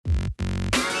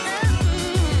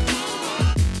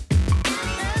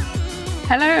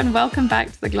Hello and welcome back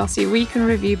to the Glossy Week in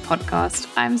Review podcast.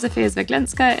 I'm Zofia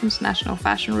Zwieglinska, international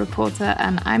fashion reporter,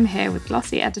 and I'm here with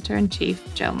Glossy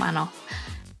editor-in-chief Jill Manoff.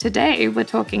 Today, we're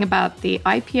talking about the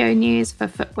IPO news for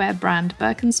footwear brand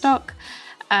Birkenstock,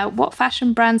 what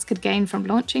fashion brands could gain from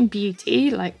launching beauty,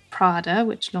 like Prada,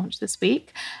 which launched this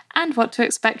week, and what to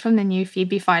expect from the new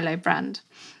Phoebe Philo brand.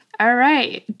 All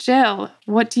right, Jill,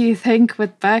 what do you think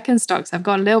with Birkenstocks? I've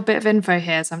got a little bit of info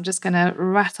here, so I'm just going to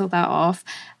rattle that off.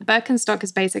 Birkenstock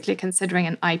is basically considering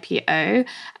an IPO,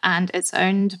 and it's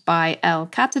owned by L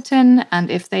Catterton. And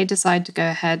if they decide to go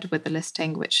ahead with the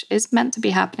listing, which is meant to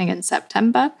be happening in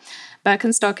September,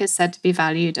 Birkenstock is said to be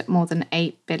valued at more than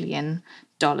 $8 billion.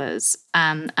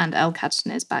 And L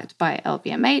Catterton is backed by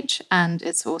LVMH, and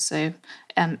it's also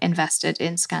invested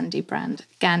in Scandi brand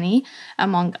Ganni,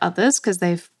 among others, because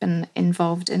they've been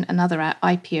involved in another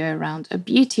IPO around a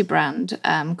beauty brand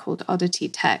called Oddity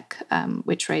Tech,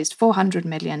 which raised $400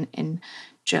 million in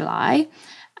July.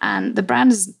 And the brand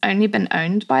has only been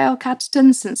owned by L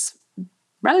Catterton since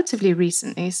relatively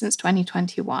recently, since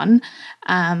 2021.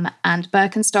 And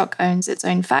Birkenstock owns its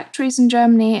own factories in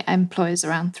Germany, employs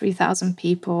around 3,000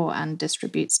 people, and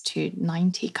distributes to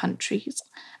 90 countries.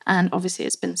 And obviously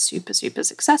it's been super, super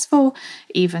successful.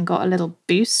 Even got a little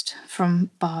boost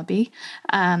from Barbie,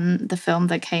 the film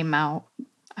that came out,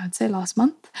 I would say last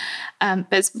month. But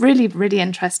it's really, really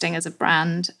interesting as a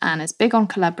brand, and it's big on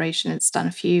collaboration. It's done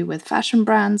a few with fashion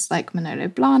brands like Manolo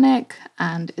Blahnik,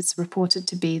 and it's reported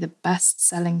to be the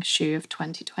best-selling shoe of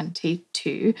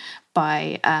 2022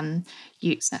 by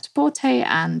Yoox Net-a-Porter,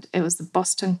 and it was the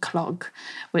Boston Clog,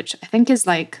 which I think is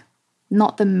like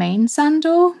not the main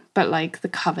sandal, but like the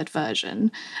covered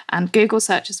version. And Google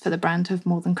searches for the brand have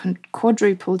more than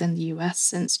quadrupled in the US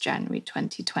since January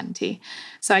 2020.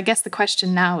 So I guess the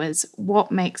question now is,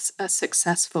 what makes a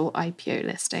successful IPO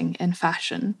listing in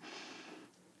fashion?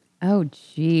 Oh,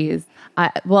 geez.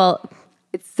 Well,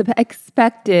 it's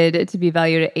expected to be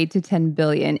valued at 8 to 10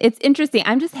 billion. It's interesting.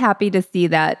 I'm just happy to see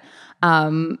that,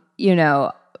 I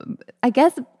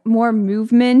guess more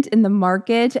movement in the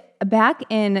market. Back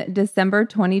in December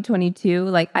 2022,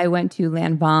 like I went to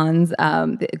Lanvin's,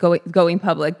 going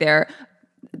public there.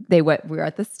 We were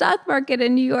at the stock market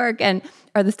in New York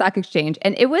or the stock exchange,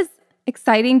 and it was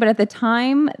exciting. But at the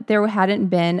time, there hadn't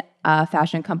been a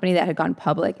fashion company that had gone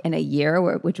public in a year,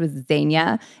 which was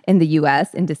Zegna in the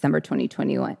US in December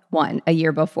 2021, a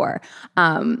year before.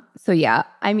 So yeah,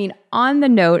 I mean, on the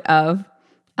note of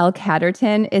L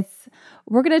Catterton,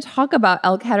 we're going to talk about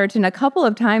L Catterton a couple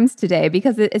of times today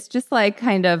because it's just like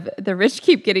kind of the rich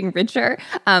keep getting richer.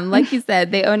 Like you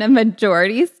said, they own a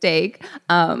majority stake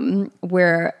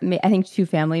where I think two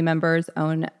family members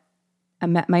own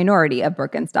a minority of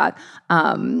Birkenstock.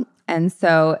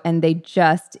 And they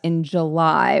just in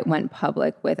July went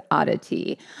public with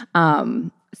Oddity.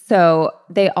 So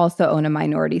they also own a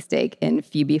minority stake in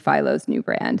Phoebe Philo's new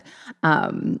brand.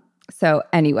 So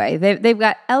anyway, they've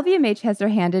got LVMH has their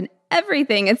hand in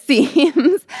everything, it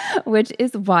seems, which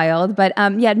is wild. But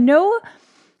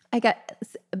I got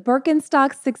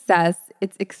Birkenstock's success.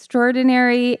 It's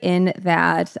extraordinary in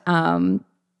that I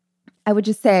would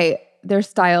just say their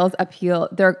styles appeal.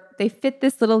 They fit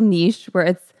this little niche where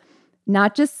it's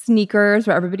not just sneakers,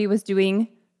 where everybody was doing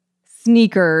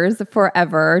sneakers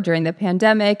forever during the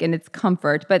pandemic, and it's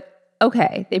comfort. But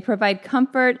okay, they provide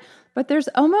comfort, but there's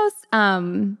almost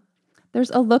there's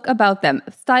a look about them.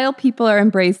 Style people are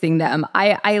embracing them.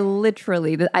 I'm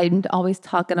always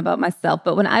talking about myself,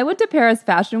 but when I went to Paris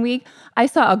Fashion Week, I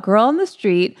saw a girl on the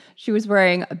street. She was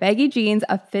wearing baggy jeans,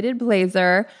 a fitted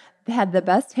blazer, had the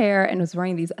best hair, and was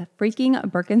wearing these freaking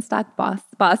Birkenstock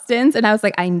Bostons. And I was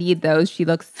like, I need those. She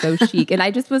looks so chic. And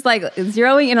I just was like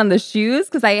zeroing in on the shoes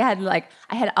because I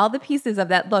had all the pieces of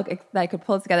that look that I could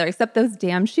pull together, except those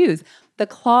damn shoes. The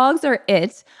clogs are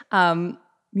it.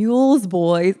 Mules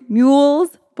Boys,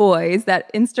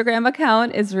 that Instagram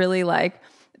account is really like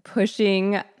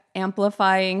pushing,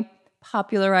 amplifying,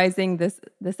 popularizing this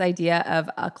idea of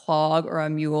a clog or a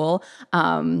mule.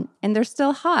 And they're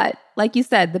still hot. Like you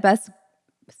said, the best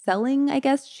selling, I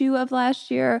guess, shoe of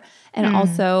last year. And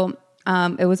also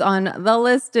it was on the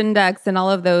list index and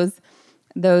all of those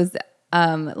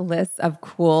lists of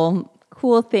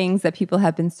cool things that people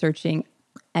have been searching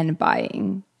and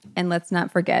buying. And let's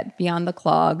not forget, beyond the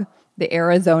clog, the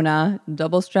Arizona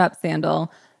double strap sandal.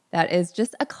 That is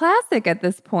just a classic at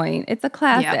this point. It's a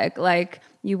classic. Yep. Like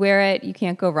you wear it, you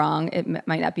can't go wrong. It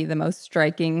might not be the most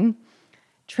striking,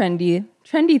 trendy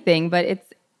thing, but it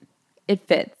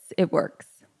fits. It works.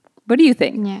 What do you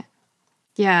think? Yeah.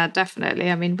 Yeah, definitely.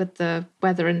 I mean, with the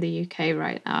weather in the UK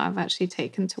right now, I've actually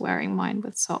taken to wearing mine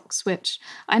with socks, which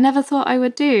I never thought I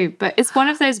would do. But it's one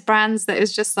of those brands that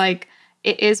is just like,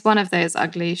 it is one of those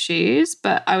ugly shoes.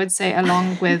 But I would say,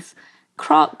 along with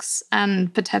Crocs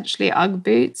and potentially Ugg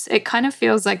boots, it kind of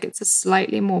feels like it's a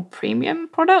slightly more premium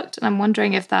product. And I'm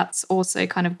wondering if that's also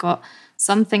kind of got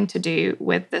something to do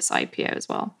with this IPO as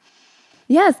well.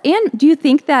 Yes. And do you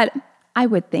think that, I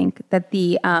would think that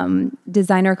the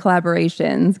designer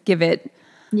collaborations give it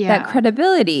that Yeah.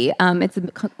 credibility. It's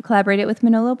collaborated with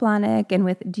Manolo Blahnik and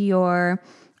with Dior.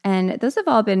 And those have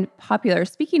all been popular.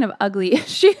 Speaking of ugly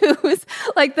shoes,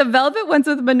 like the velvet ones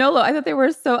with Manolo, I thought they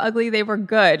were so ugly they were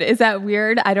good. Is that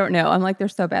weird? I don't know. I'm like, they're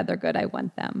so bad they're good. I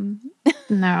want them.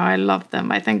 No, I love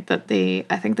them. I think they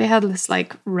had this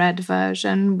like red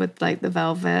version with like the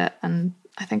velvet, and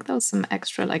I think there was some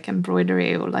extra like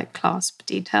embroidery or like clasp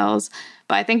details.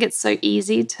 But I think it's so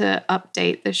easy to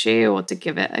update the shoe or to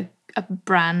give it a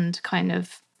brand kind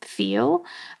of feel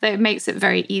that it makes it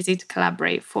very easy to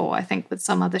collaborate for. I think with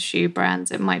some other shoe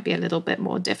brands, it might be a little bit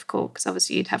more difficult because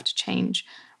obviously you'd have to change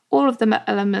all of the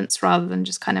elements rather than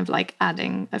just kind of like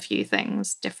adding a few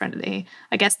things differently.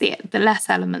 I guess the less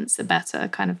elements, the better,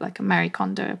 kind of like a Marie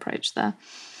Kondo approach there.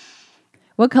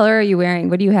 What color are you wearing?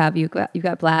 What do you have? You've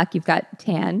got black, you've got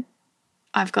tan.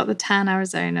 I've got the tan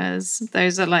Arizonas.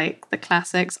 Those are like the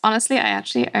classics. Honestly, I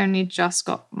actually only just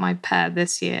got my pair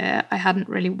this year. I hadn't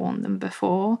really worn them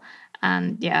before.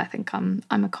 And yeah, I think I'm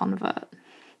a convert.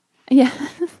 Yeah.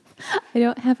 I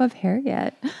don't have a pair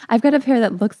yet. I've got a pair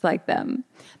that looks like them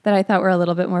that I thought were a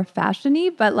little bit more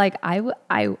fashiony, but like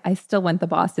I still want the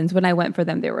Bostons. When I went for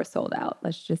them, they were sold out.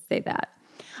 Let's just say that.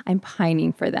 I'm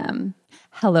pining for them.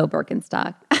 Hello,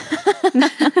 Birkenstock.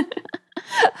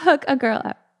 Hook a girl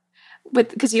up.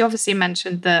 Because you obviously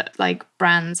mentioned that like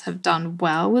brands have done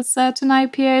well with certain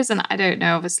IPOs, and I don't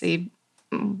know, obviously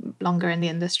longer in the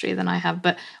industry than I have,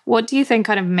 but what do you think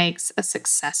kind of makes a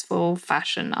successful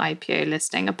fashion IPO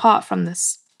listing apart from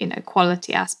this,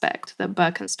 quality aspect that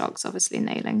Birkenstock's obviously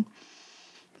nailing?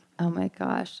 Oh my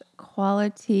gosh,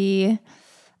 quality.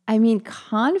 I mean,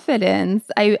 confidence.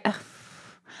 I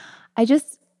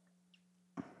just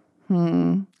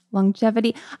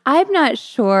longevity. I'm not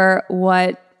sure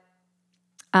what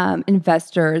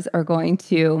investors are going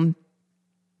to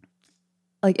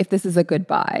like if this is a good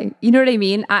buy. You know what I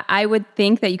mean? I would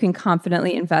think that you can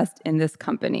confidently invest in this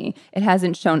company. It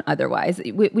hasn't shown otherwise.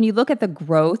 When you look at the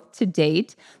growth to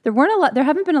date, there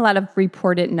haven't been a lot of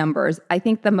reported numbers. I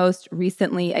think the most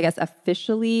recently, I guess,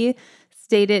 officially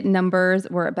stated numbers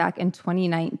were back in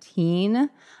 2019.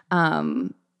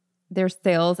 Their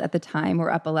sales at the time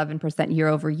were up 11% year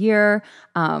over year.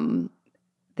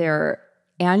 Their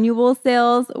annual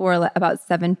sales were about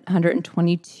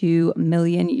 722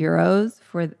 million euros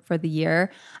for the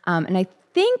year. And I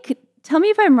think, tell me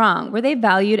if I'm wrong, were they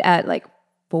valued at like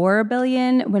 4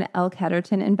 billion when L.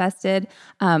 Catterton invested?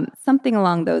 Something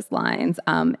along those lines,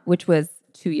 which was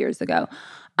 2 years ago.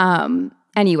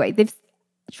 Anyway, they've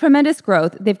tremendous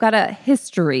growth. They've got a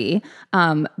history,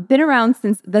 been around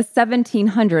since the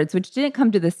 1700s, which didn't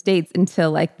come to the States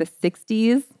until like the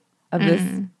 60s of this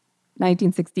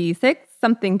 1966,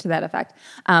 something to that effect.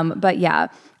 But yeah,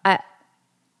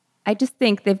 I just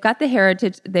think they've got the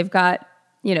heritage. They've got,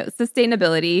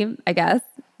 sustainability, I guess.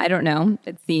 I don't know.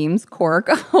 It seems cork,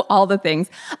 all the things.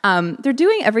 They're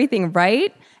doing everything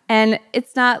right. And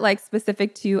it's not like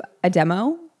specific to a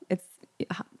demo. It's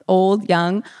old,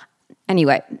 young.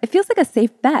 Anyway, it feels like a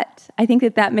safe bet. I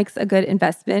think that makes a good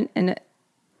investment and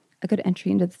a good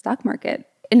entry into the stock market.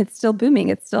 And it's still booming.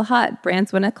 It's still hot.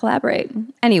 Brands want to collaborate.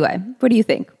 Anyway, what do you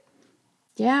think?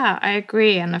 Yeah, I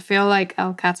agree. And I feel like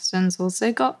El Caterton's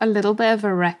also got a little bit of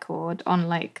a record on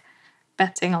like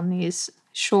betting on these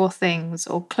sure things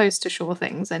or close to sure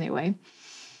things anyway.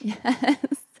 Yes,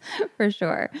 for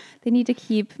sure. They need to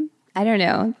keep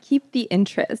the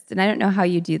interest. And I don't know how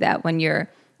you do that when you're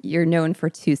known for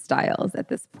two styles at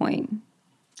this point.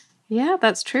 Yeah,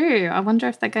 that's true. I wonder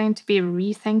if they're going to be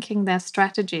rethinking their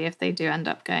strategy if they do end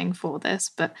up going for this.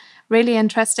 But really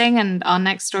interesting. And our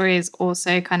next story is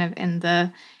also kind of in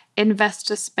the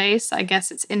investor space. I guess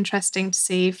it's interesting to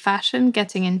see fashion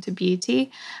getting into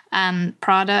beauty. And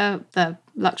Prada, the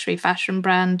luxury fashion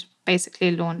brand,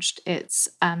 basically launched its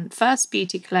first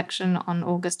beauty collection on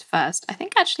August 1st. I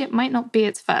think actually it might not be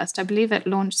its first. I believe it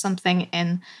launched something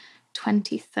in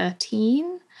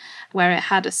 2013 where it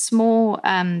had a small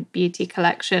beauty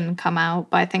collection come out,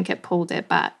 but I think it pulled it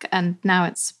back. And now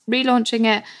it's relaunching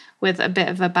it with a bit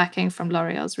of a backing from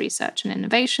L'Oreal's Research and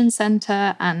Innovation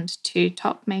Center and two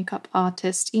top makeup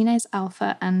artists, Inez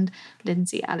Alpha and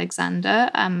Lindsay Alexander,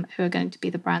 who are going to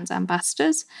be the brand's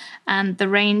ambassadors. And the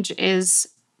range is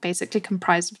basically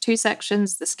comprised of two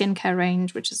sections: the skincare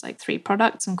range, which is like 3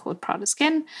 products and called Prada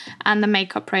Skin, and the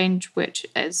makeup range, which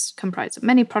is comprised of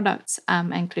many products,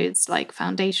 includes like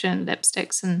foundation,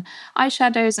 lipsticks, and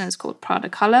eyeshadows, and it's called Prada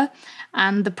Color.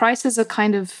 And the prices are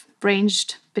kind of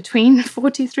ranged between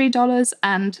 $43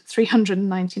 and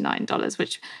 $399,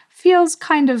 which feels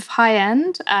kind of high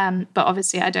end. But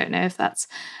obviously, I don't know if that's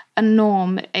a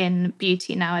norm in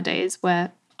beauty nowadays,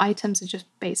 where items are just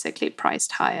basically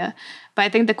priced higher. But I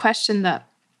think the question that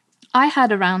I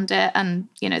had around it, and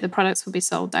the products will be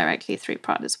sold directly through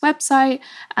Prada's website,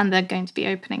 and they're going to be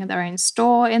opening their own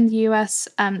store in the US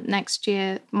next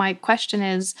year. My question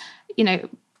is, do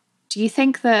you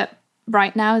think that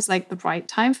right now is like the right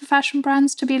time for fashion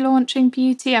brands to be launching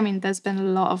beauty? I mean, there's been a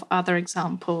lot of other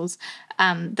examples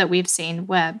that we've seen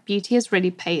where beauty has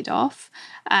really paid off,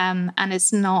 and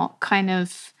it's not kind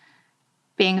of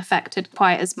being affected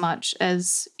quite as much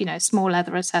as, small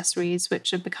leather accessories,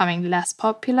 which are becoming less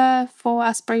popular for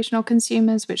aspirational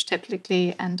consumers, which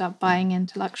typically end up buying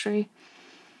into luxury.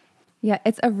 Yeah,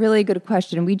 it's a really good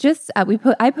question.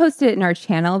 I posted it in our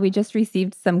channel. We just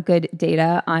received some good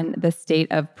data on the state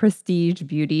of prestige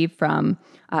beauty from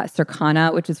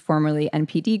Circana, which is formerly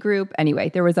NPD Group. Anyway,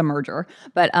 there was a merger,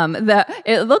 but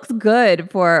it looks good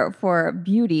for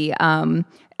beauty. And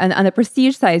on the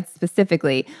prestige side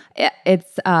specifically,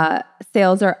 its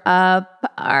sales are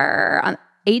up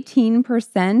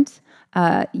 18%.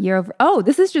 Year over. Oh,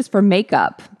 this is just for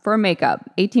makeup.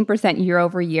 18% year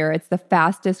over year. It's the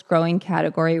fastest growing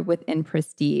category within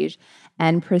prestige,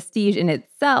 and prestige in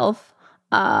itself,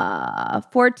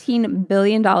 $14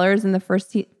 billion in the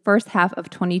first half of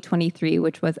 2023,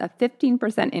 which was a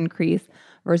 15% increase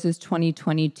versus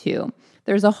 2022.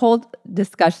 There's a whole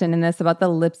discussion in this about the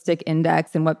lipstick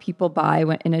index and what people buy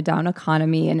when in a down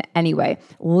economy. And anyway,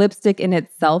 lipstick in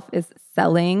itself is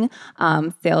selling.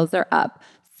 Sales are up.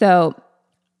 So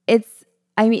it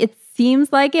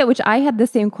seems like it, which I had the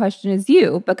same question as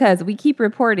you, because we keep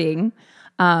reporting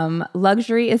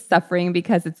luxury is suffering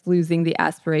because it's losing the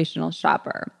aspirational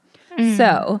shopper.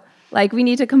 So we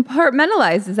need to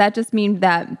compartmentalize. Does that just mean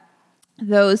that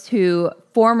those who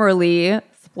formerly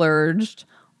splurged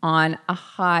on a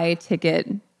high ticket,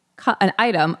 an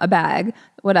item, a bag,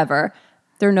 whatever,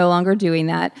 they're no longer doing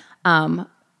that? And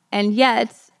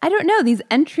yet, I don't know, these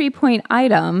entry point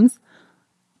items,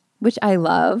 which I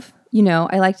love.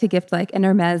 I like to gift like an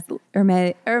Hermes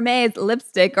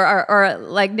lipstick or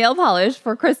like nail polish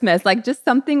for Christmas, like just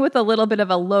something with a little bit of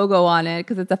a logo on it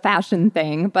because it's a fashion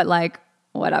thing, but like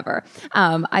whatever.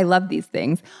 I love these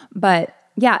things. But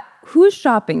yeah, who's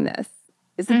shopping this?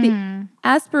 Is it the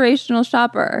aspirational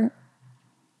shopper?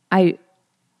 I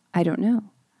don't know.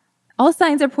 All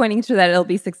signs are pointing to that it'll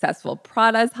be successful.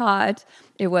 Prada's hot.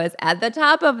 It was at the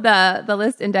top of the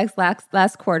list index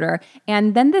last quarter.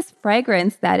 And then this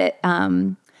fragrance that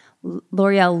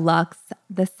L'Oreal Luxe,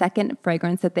 the second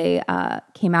fragrance that they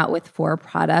came out with for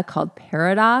Prada called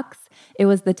Paradox. It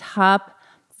was the top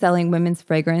selling women's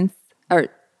fragrance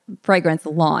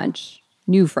launch,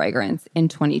 new fragrance in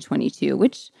 2022,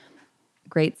 which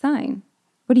great sign.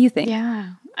 What do you think? Yeah,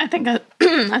 I think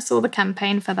I saw the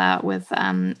campaign for that with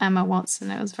Emma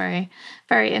Watson. It was very,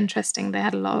 very interesting. They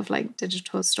had a lot of like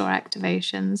digital store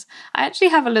activations. I actually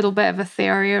have a little bit of a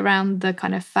theory around the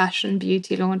kind of fashion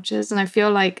beauty launches, and I feel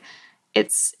like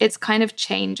it's kind of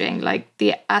changing. Like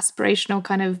the aspirational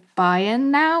kind of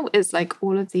buy-in now is like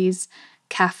all of these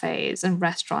cafes and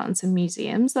restaurants and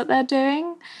museums that they're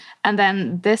doing. And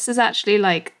then this is actually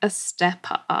like a step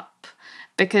up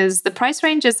because the price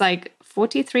range is like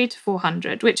 $43 to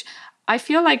 $400, which I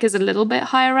feel like is a little bit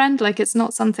higher end. Like it's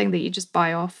not something that you just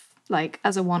buy off like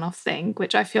as a one-off thing,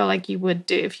 which I feel like you would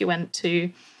do if you went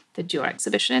to the Dior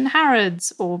exhibition in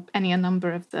Harrods or any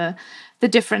number of the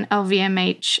different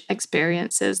LVMH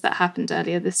experiences that happened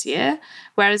earlier this year.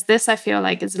 Whereas this, I feel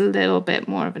like, is a little bit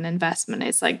more of an investment.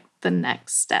 It's like the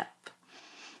next step.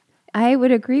 I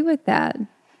would agree with that.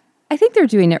 I think they're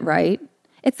doing it right.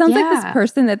 It sounds like this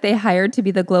person that they hired to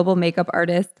be the global makeup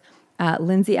artist,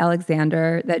 Lindsay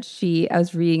Alexander, I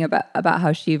was reading about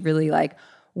how she really like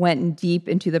went deep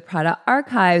into the Prada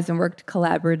archives and worked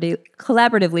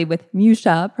collaboratively with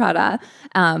Musha Prada,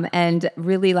 and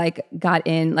really like got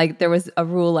in, like there was a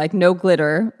rule like no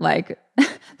glitter, like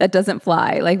that doesn't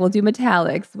fly. Like we'll do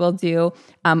metallics, we'll do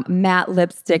matte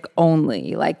lipstick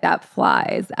only, like that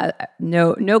flies.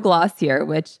 No gloss here,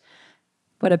 which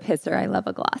What a pisser. I love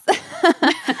a gloss.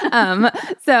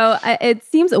 So it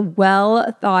seems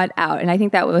well thought out. And I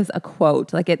think that was a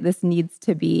quote. Like this needs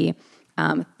to be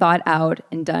thought out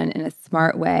and done in a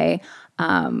smart way.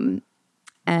 And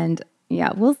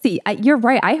yeah, we'll see. You're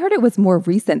right. I heard it was more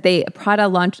recent. Prada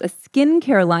launched a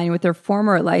skincare line with their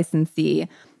former licensee.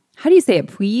 How do you say it?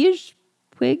 Puig?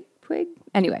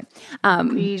 Anyway.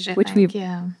 Puig, which we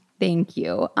Thank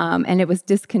you. And it was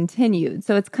discontinued.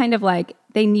 So it's kind of like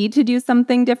they need to do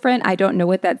something different. I don't know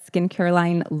what that skincare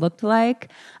line looked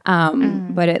like,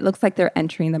 but it looks like they're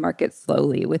entering the market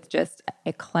slowly with just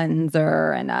a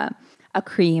cleanser and a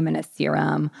cream and a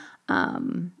serum.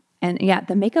 And yeah,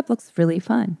 the makeup looks really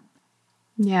fun.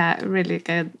 Yeah, really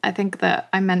good. I think that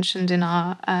I mentioned in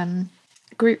our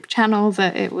group channel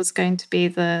that it was going to be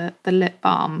the lip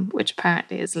balm, which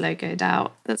apparently is logoed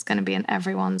out. That's going to be in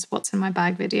everyone's What's in My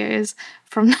Bag videos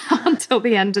from now until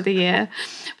the end of the year,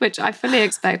 which I fully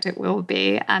expect it will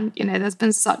be. And, you know, there's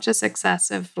been such a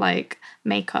success of like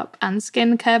makeup and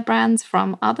skincare brands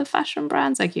from other fashion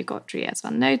brands. Like you got Dries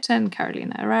Van Noten,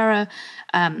 Carolina Herrera,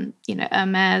 you know,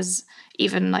 Hermes,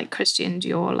 even like Christian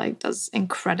Dior like does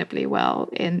incredibly well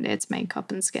in its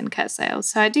makeup and skincare sales.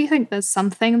 So I do think there's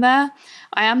something there.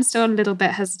 I am still a little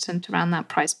bit hesitant around that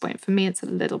price point. For me, it's a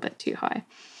little bit too high.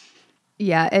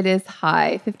 Yeah, it is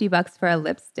high. $50 for a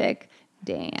lipstick.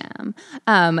 Damn.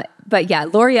 But yeah,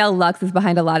 L'Oreal Luxe is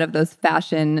behind a lot of those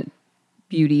fashion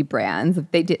beauty brands.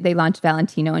 They launched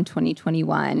Valentino in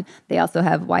 2021. They also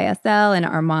have YSL and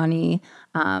Armani.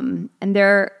 And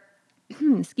they're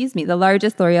the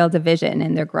largest L'Oreal division,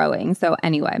 and they're growing. So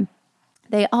anyway,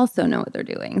 they also know what they're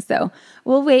doing. So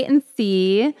we'll wait and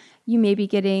see. You may be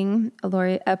getting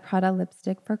a Prada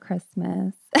lipstick for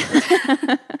Christmas.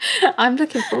 I'm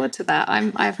looking forward to that.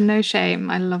 I have no shame.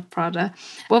 I love Prada.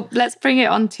 Well, let's bring it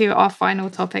on to our final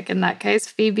topic in that case.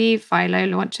 Phoebe Philo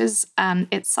launches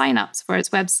its signups for its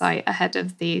website ahead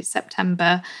of the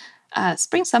September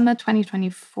Spring-Summer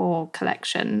 2024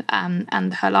 collection.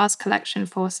 And her last collection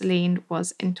for Celine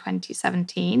was in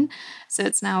 2017. So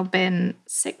it's now been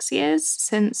 6 years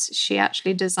since she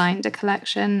actually designed a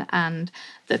collection, and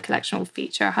the collection will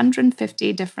feature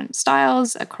 150 different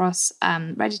styles across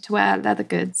ready-to-wear, leather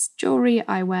goods, jewelry,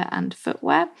 eyewear, and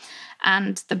footwear.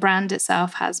 And the brand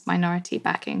itself has minority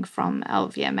backing from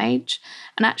LVMH.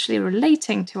 And actually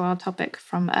relating to our topic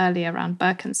from earlier around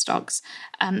Birkenstocks,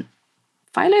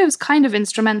 Philo was kind of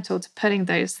instrumental to putting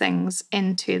those things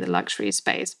into the luxury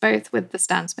space, both with the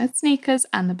Stan Smith sneakers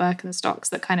and the Birkenstocks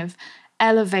that kind of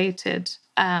elevated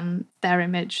their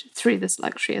image through this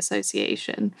luxury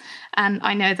association. And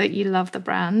I know that you love the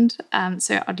brand,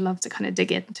 so I'd love to kind of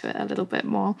dig into it a little bit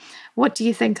more. What do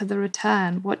you think of the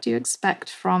return? What do you expect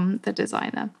from the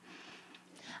designer?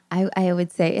 I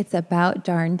would say it's about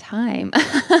darn time.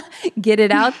 Get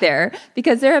it out there,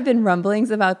 because there have been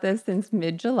rumblings about this since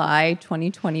mid-July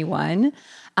 2021.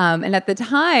 And at the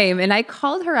time, and I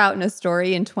called her out in a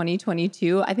story in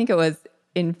 2022, I think it was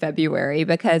in February,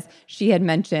 because she had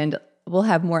mentioned we'll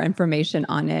have more information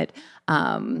on it,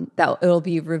 that it'll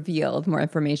be revealed, more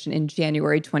information in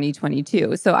January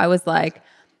 2022. So I was like,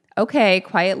 okay,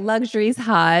 quiet luxury's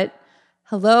hot.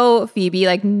 Hello, Phoebe,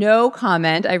 like no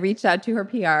comment. I reached out to her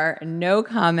PR, no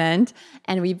comment.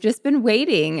 And we've just been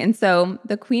waiting. And so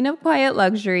the Queen of Quiet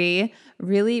Luxury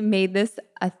really made this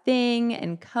a thing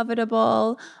and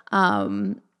covetable.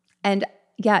 And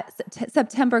yeah,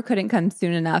 September couldn't come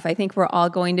soon enough. I think we're all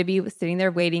going to be sitting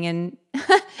there waiting and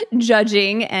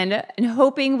judging and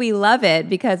hoping we love it,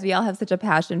 because we all have such a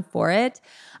passion for it.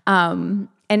 And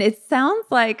it sounds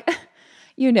like,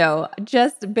 you know,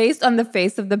 just based on the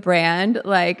face of the brand,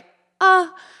 like,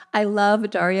 I love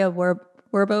Daria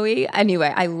Werboe.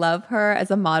 Anyway, I love her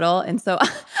as a model. And so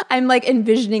I'm like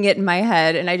envisioning it in my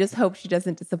head, and I just hope she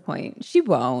doesn't disappoint. She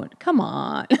won't. Come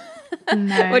on.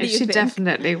 No, she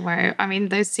definitely won't. I mean,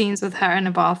 those scenes with her in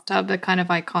a bathtub are kind of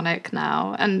iconic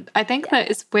now. And I think that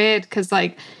it's weird because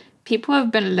like people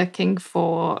have been looking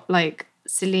for like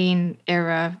Celine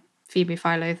era Phoebe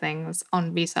Philo things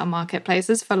on resale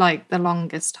marketplaces for like the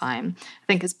longest time. I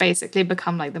think it's basically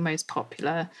become like the most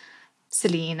popular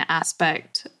Celine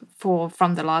aspect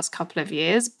from the last couple of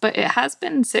years, but it has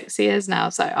been 6 years now.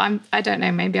 So I don't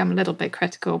know, maybe I'm a little bit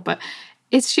critical, but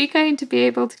is she going to be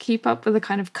able to keep up with the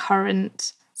kind of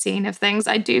current scene of things?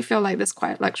 I do feel like this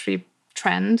quiet luxury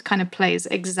trend kind of plays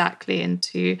exactly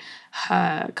into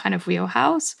her kind of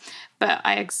wheelhouse. But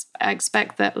I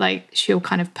expect that like she'll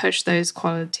kind of push those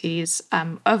qualities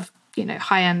of, you know,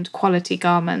 high-end quality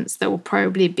garments that will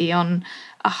probably be on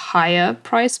a higher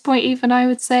price point, even I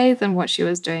would say, than what she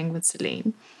was doing with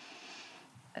Celine.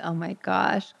 Oh my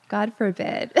gosh, God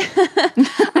forbid.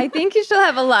 I think she'll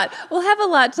have a lot. We'll have a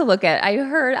lot to look at. I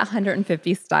heard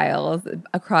 150 styles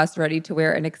across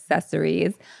ready-to-wear and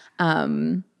accessories,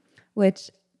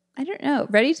 which I don't know.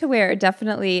 Ready-to-wear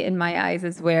definitely, in my eyes,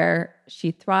 is where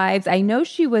she thrives. I know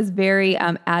she was very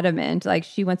adamant, like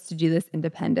she wants to do this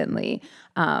independently.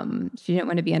 She didn't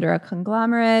want to be under a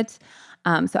conglomerate.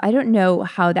 So I don't know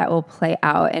how that will play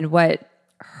out and what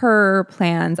her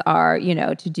plans are,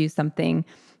 to do something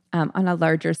on a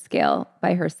larger scale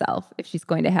by herself. If she's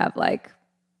going to have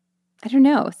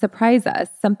surprise us,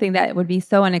 something that would be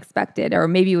so unexpected, or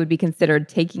maybe would be considered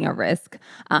taking a risk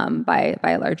by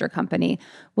a larger company.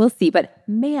 We'll see. But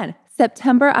man,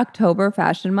 September, October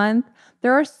Fashion Month,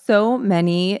 there are so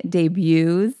many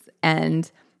debuts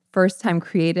and first-time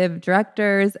creative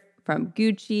directors from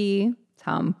Gucci,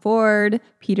 Tom Ford,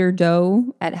 Peter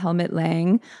Doe at Helmut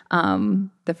Lang,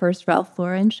 the first Ralph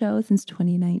Lauren show since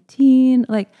 2019.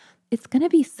 It's going to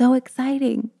be so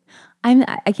exciting.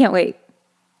 I can't wait.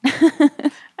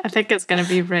 I think it's going to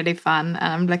be really fun,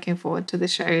 and I'm looking forward to the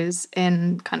shows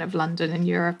in kind of London and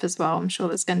Europe as well. I'm sure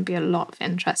there's going to be a lot of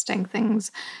interesting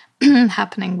things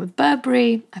happening with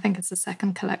Burberry. I think it's the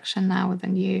second collection now with a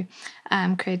new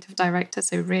creative director,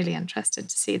 so really interested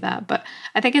to see that. But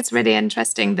I think it's really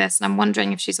interesting and I'm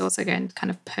wondering if she's also going to kind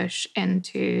of push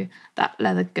into that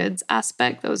leather goods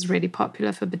aspect that was really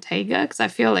popular for Bottega, because I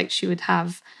feel like she would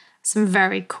have some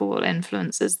very cool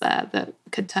influences there that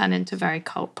could turn into very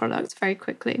cult products very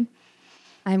quickly.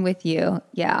 I'm with you.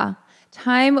 Yeah.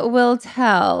 Time will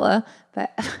tell,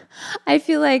 but I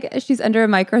feel like she's under a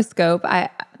microscope. I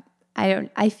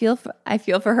feel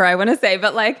for her, I want to say,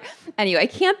 but anyway,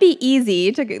 it can't be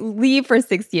easy to leave for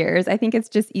 6 years. I think it's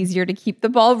just easier to keep the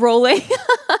ball rolling,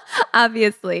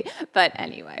 obviously. But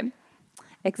anyway,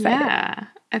 excited. Yeah.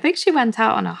 I think she went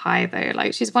out on a high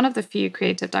though. She's one of the few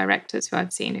creative directors who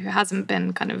I've seen who hasn't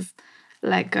been kind of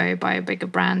let go by a bigger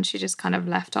brand. She just kind of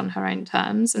left on her own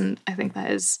terms. And I think that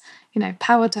is,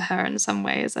 power to her in some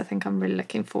ways. I think I'm really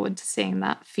looking forward to seeing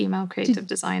that female creative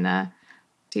designer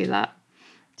do that.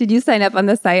 Did you sign up on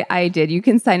the site? I did. You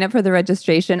can sign up for the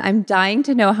registration. I'm dying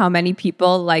to know how many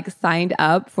people signed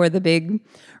up for the big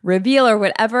reveal or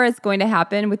whatever is going to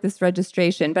happen with this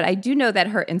registration. But I do know that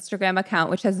her Instagram account,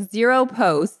 which has 0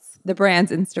 posts, the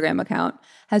brand's Instagram account,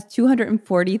 has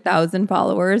 240,000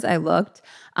 followers. I looked.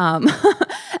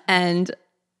 And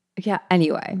yeah,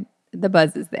 anyway, the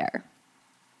buzz is there.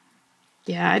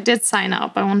 Yeah, I did sign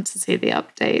up. I want to see the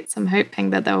updates. I'm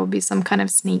hoping that there will be some kind of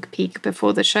sneak peek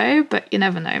before the show, but you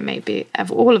never know. Maybe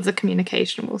all of the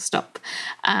communication will stop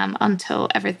until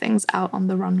everything's out on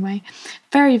the runway.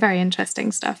 Very, very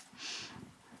interesting stuff.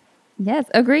 Yes,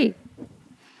 agree.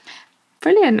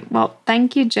 Brilliant. Well,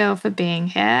 thank you, Jill, for being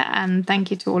here. And thank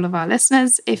you to all of our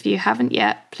listeners. If you haven't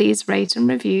yet, please rate and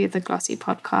review the Glossy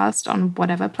podcast on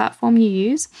whatever platform you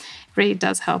use. It really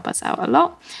does help us out a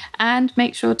lot. And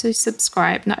make sure to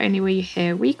subscribe. Not only will you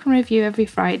hear Week in Review every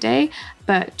Friday,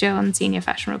 but Jill and senior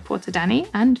fashion reporter Danny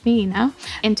and me now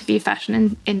interview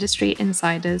fashion industry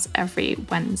insiders every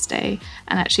Wednesday.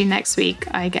 And actually next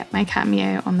week I get my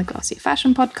cameo on the Glossy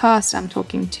Fashion podcast. I'm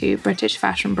talking to British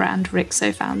fashion brand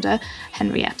Rixo founder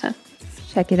Henrietta.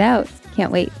 Check it out.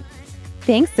 Can't wait.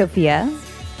 Thanks, Zofia.